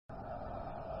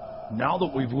Now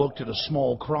that we've looked at a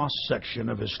small cross-section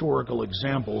of historical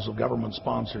examples of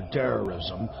government-sponsored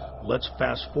terrorism, let's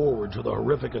fast forward to the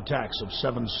horrific attacks of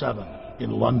 7/7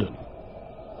 in London.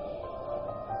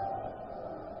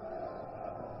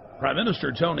 Prime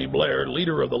Minister Tony Blair,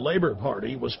 leader of the Labour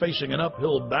Party, was facing an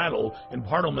uphill battle in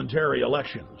parliamentary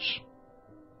elections.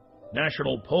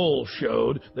 National polls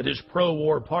showed that his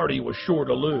pro-war party was sure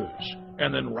to lose.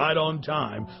 And then right on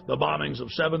time, the bombings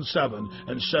of 7/7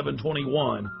 and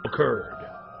 7/21 occurred.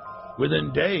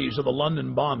 Within days of the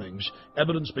London bombings,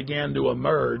 evidence began to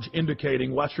emerge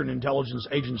indicating Western intelligence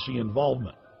agency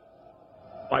involvement.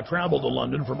 I traveled to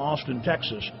London from Austin,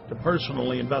 Texas, to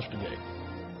personally investigate.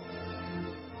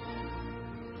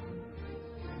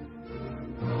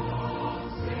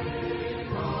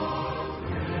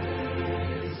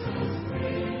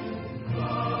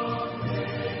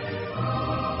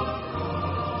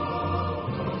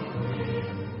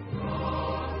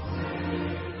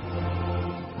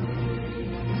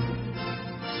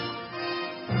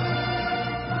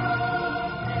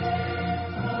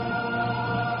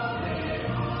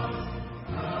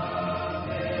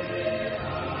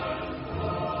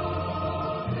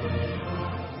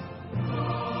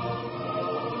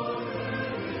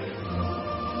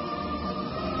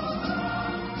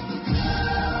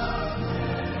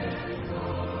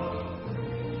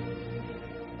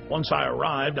 Once I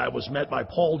arrived, I was met by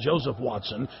Paul Joseph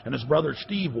Watson and his brother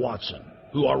Steve Watson,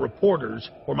 who are reporters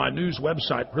for my news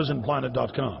website,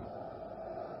 prisonplanet.com.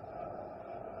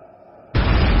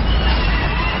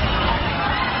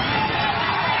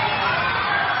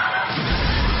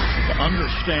 To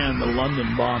understand the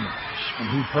London bombings and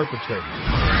who perpetrated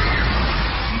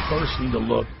them, you first need to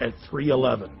look at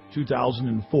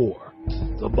 3/11/2004,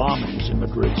 the bombings in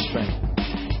Madrid, Spain.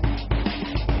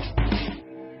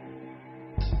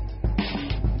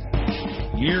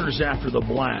 Years after the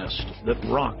blast that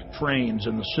rocked trains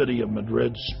in the city of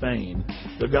Madrid, Spain,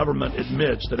 the government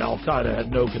admits that Al-Qaeda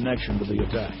had no connection to the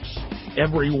attacks.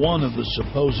 Every one of the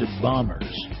supposed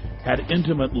bombers had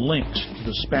intimate links to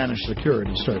the Spanish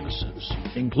security services,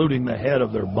 including the head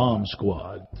of their bomb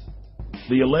squad.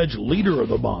 The alleged leader of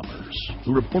the bombers,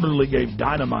 who reportedly gave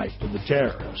dynamite to the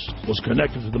terrorists, was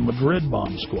connected to the Madrid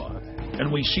bomb squad.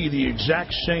 And we see the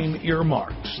exact same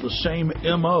earmarks, the same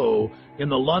M.O. in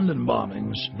the London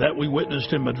bombings that we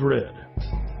witnessed in Madrid.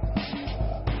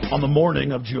 On the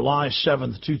morning of July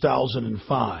 7th,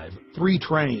 2005, 3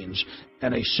 trains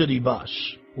and a city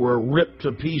bus were ripped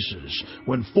to pieces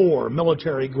when 4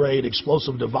 military-grade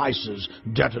explosive devices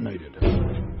detonated.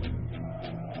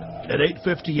 At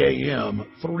 8:50 a.m.,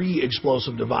 3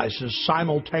 explosive devices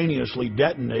simultaneously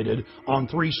detonated on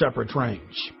 3 separate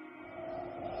trains.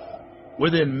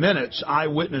 Within minutes,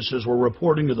 eyewitnesses were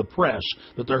reporting to the press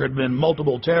that there had been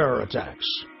multiple terror attacks,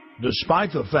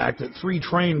 despite the fact that 3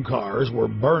 train cars were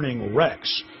burning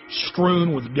wrecks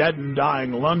strewn with dead and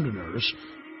dying Londoners.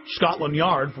 Scotland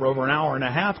Yard, for over an hour and a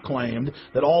half, claimed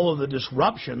that all of the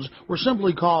disruptions were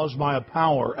simply caused by a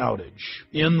power outage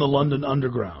in the London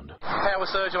Underground. Power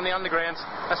surge on the Underground,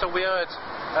 that's all we heard.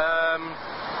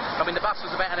 I mean, the bus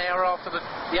was about an hour after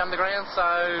the Underground,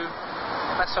 so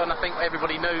that's when I think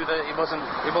everybody knew that it wasn't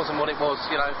what it was,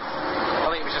 you know. I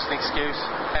think it was just an excuse,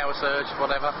 power surge,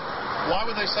 whatever. Why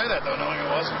would they say that, though, knowing it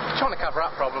wasn't? Trying to cover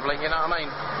up, probably, you know what I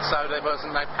mean? So there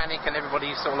wasn't no panic and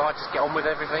everybody sort of like, just get on with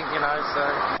everything, you know, so...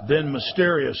 Then,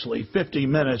 mysteriously, 50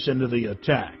 minutes into the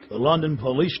attack, the London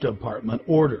Police Department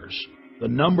orders the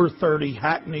number 30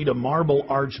 Hackney to Marble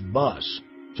Arch bus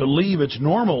to leave its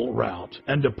normal route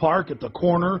and to park at the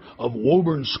corner of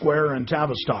Woburn Square and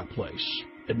Tavistock Place.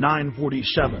 At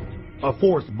 9:47, a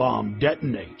 4th bomb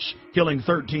detonates, killing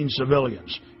 13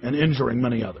 civilians and injuring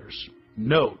many others.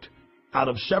 Note, out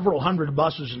of several hundred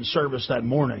buses in service that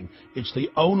morning, it's the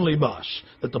only bus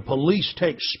that the police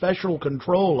take special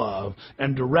control of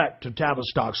and direct to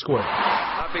Tavistock Square.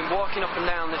 I've been walking up and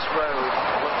down this road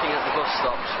looking at the bus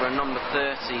stops for a number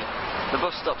 30. The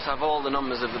bus stops have all the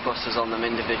numbers of the buses on them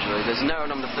individually. There's no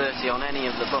number 30 on any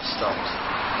of the bus stops.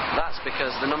 That's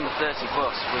because the number 30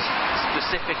 bus was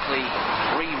specifically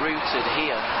rerouted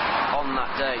here on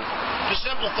that day. To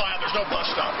simplify it, there's no bus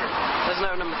stop here. There's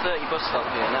no number 30 bus stop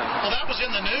here, no. Well, that was in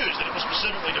the news, that it was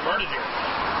specifically diverted here.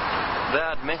 They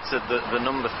admitted that the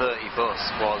number 30 bus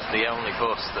was the only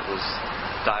bus that was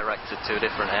directed to a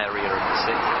different area of the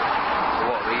city.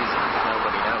 For what reason?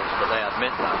 Nobody knows, but they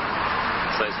admit that.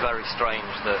 So it's very strange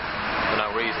that for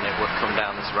no reason it would come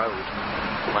down this road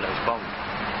when it was bombed.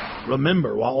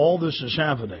 Remember, while all this is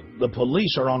happening, the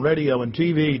police are on radio and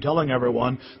TV telling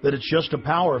everyone that it's just a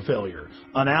power failure,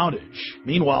 an outage.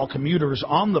 Meanwhile, commuters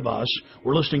on the bus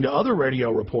were listening to other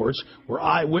radio reports where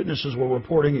eyewitnesses were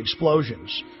reporting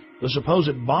explosions. The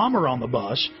supposed bomber on the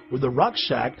bus with the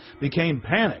rucksack became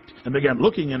panicked and began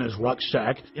looking in his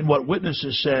rucksack in what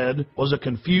witnesses said was a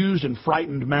confused and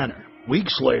frightened manner.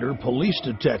 Weeks later, police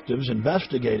detectives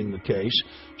investigating the case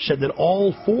said that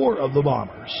all 4 of the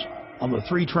bombers on the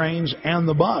 3 trains and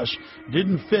the bus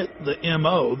didn't fit the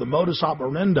MO, the modus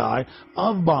operandi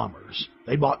of bombers.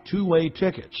 They bought 2-way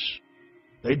tickets.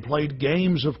 They'd played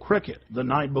games of cricket the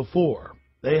night before.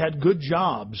 They had good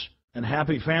jobs and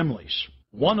happy families.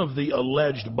 One of the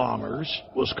alleged bombers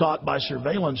was caught by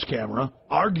surveillance camera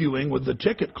arguing with the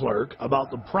ticket clerk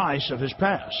about the price of his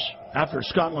pass. After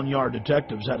Scotland Yard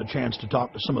detectives had a chance to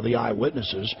talk to some of the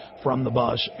eyewitnesses from the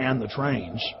bus and the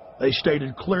trains, they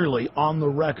stated clearly on the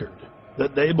record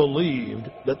that they believed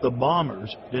that the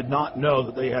bombers did not know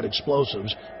that they had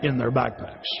explosives in their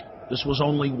backpacks. This was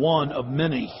only one of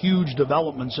many huge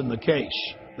developments in the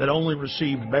case that only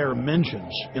received bare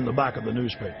mentions in the back of the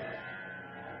newspaper.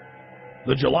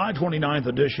 The July 29th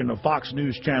edition of Fox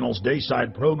News Channel's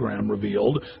Dayside program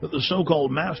revealed that the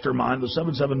so-called mastermind of the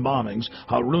 7/7 bombings,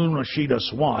 Harun Rashid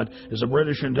Aswad, is a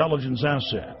British intelligence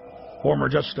asset. Former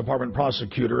Justice Department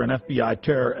prosecutor and FBI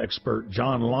terror expert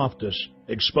John Loftus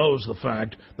exposed the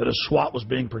fact that Aswad was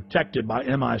being protected by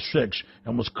MI6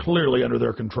 and was clearly under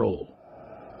their control.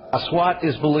 Aswad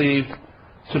is believed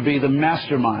to be the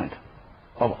mastermind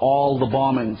of all the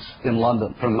bombings in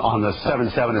London. On the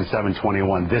 7/7 and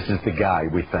 7/21, this is the guy,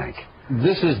 we think.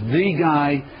 This is the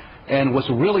guy, and what's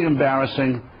really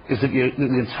embarrassing is that the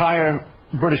entire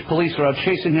British police are out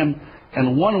chasing him,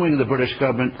 and one wing of the British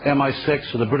government,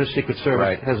 MI6, or the British Secret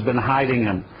Service, has been hiding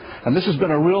him. And this has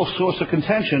been a real source of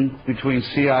contention between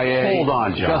CIA, Hold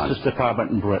on, John. Justice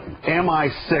Department, and Britain.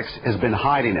 MI6 has been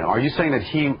hiding him. Are you saying that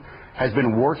he has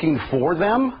been working for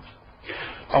them?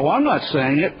 Oh, I'm not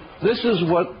saying it. This is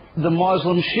what the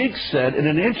Muslim sheikh said in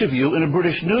an interview in a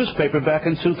British newspaper back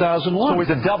in 2001. So he's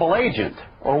a double agent,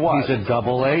 or what? He's a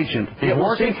double agent.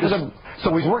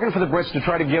 So he's working for the Brits to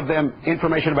try to give them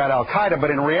information about Al-Qaeda, but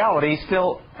in reality, he's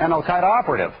still an Al-Qaeda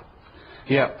operative.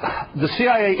 Yeah. The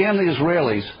CIA and the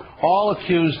Israelis all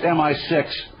accused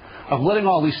MI6 of letting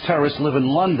all these terrorists live in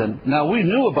London. Now, we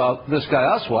knew about this guy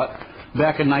Aswad.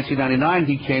 Back in 1999,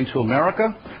 he came to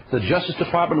America. The Justice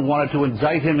Department wanted to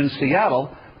indict him in Seattle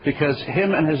because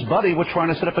him and his buddy were trying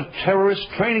to set up a terrorist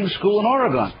training school in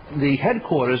Oregon. The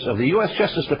headquarters of the U.S.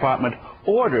 Justice Department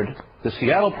ordered the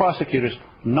Seattle prosecutors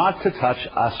not to touch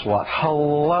Aswad.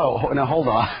 Hello. Now, hold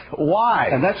on. Why?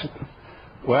 And that's,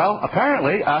 well,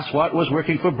 apparently Aswad was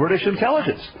working for British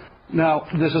intelligence. Now,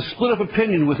 there's a split of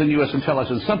opinion within U.S.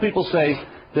 intelligence. Some people say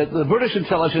that the British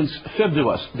intelligence fibbed to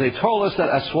us. They told us that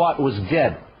Aswad was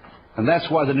dead, and that's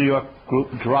why the New York group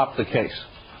dropped the case.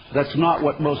 That's not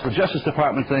what most of the Justice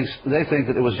Department thinks. They think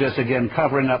that it was just, again,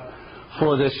 covering up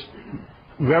for this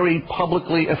very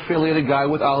publicly affiliated guy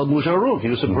with Al-Mujarroud. He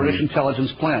was a British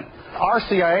intelligence plant. Our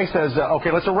CIA says,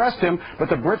 okay, let's arrest him, but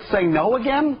the Brits say no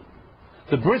again?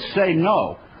 The Brits say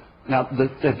no. Now,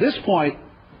 at this point,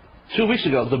 2 weeks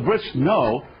ago, the Brits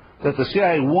know that the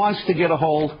CIA wants to get a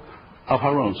hold of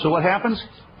Harun. So what happens?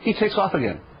 He takes off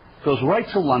again. Goes right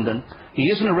to London. He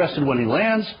isn't arrested when he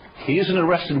lands. He isn't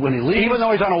arrested when he leaves. Even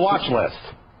though he's on a watch list.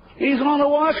 He's on a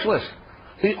watch list.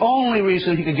 The only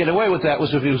reason he could get away with that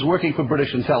was if he was working for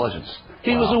British intelligence.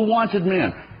 He was a wanted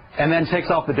man. And then takes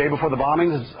off the day before the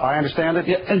bombings, as I understand it?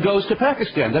 Yeah, and goes to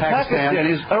Pakistan. The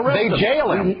Pakistanis arrest him. They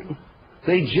jail him.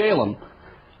 They jail him.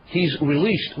 He's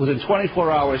released within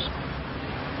 24 hours.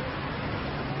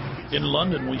 In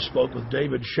London, we spoke with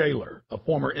David Shaler, a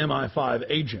former MI5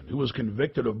 agent who was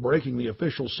convicted of breaking the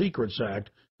Official Secrets Act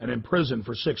and imprisoned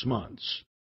for 6 months.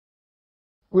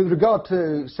 With regard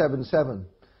to 7/7,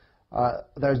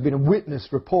 there's been a witness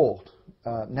report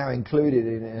now included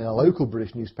in a local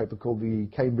British newspaper called the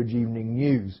Cambridge Evening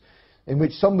News, in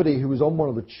which somebody who was on one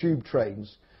of the tube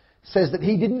trains says that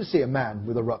he didn't see a man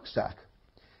with a rucksack.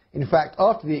 In fact,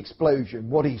 after the explosion,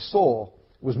 what he saw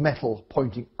was metal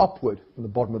pointing upward from the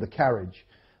bottom of the carriage.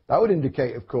 That would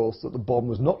indicate, of course, that the bomb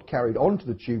was not carried onto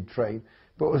the tube train,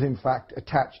 but was in fact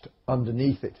attached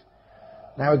underneath it.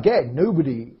 Now again,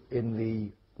 nobody in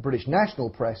the British national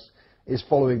press is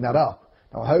following that up.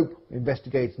 Now I hope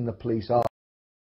investigators and the police are.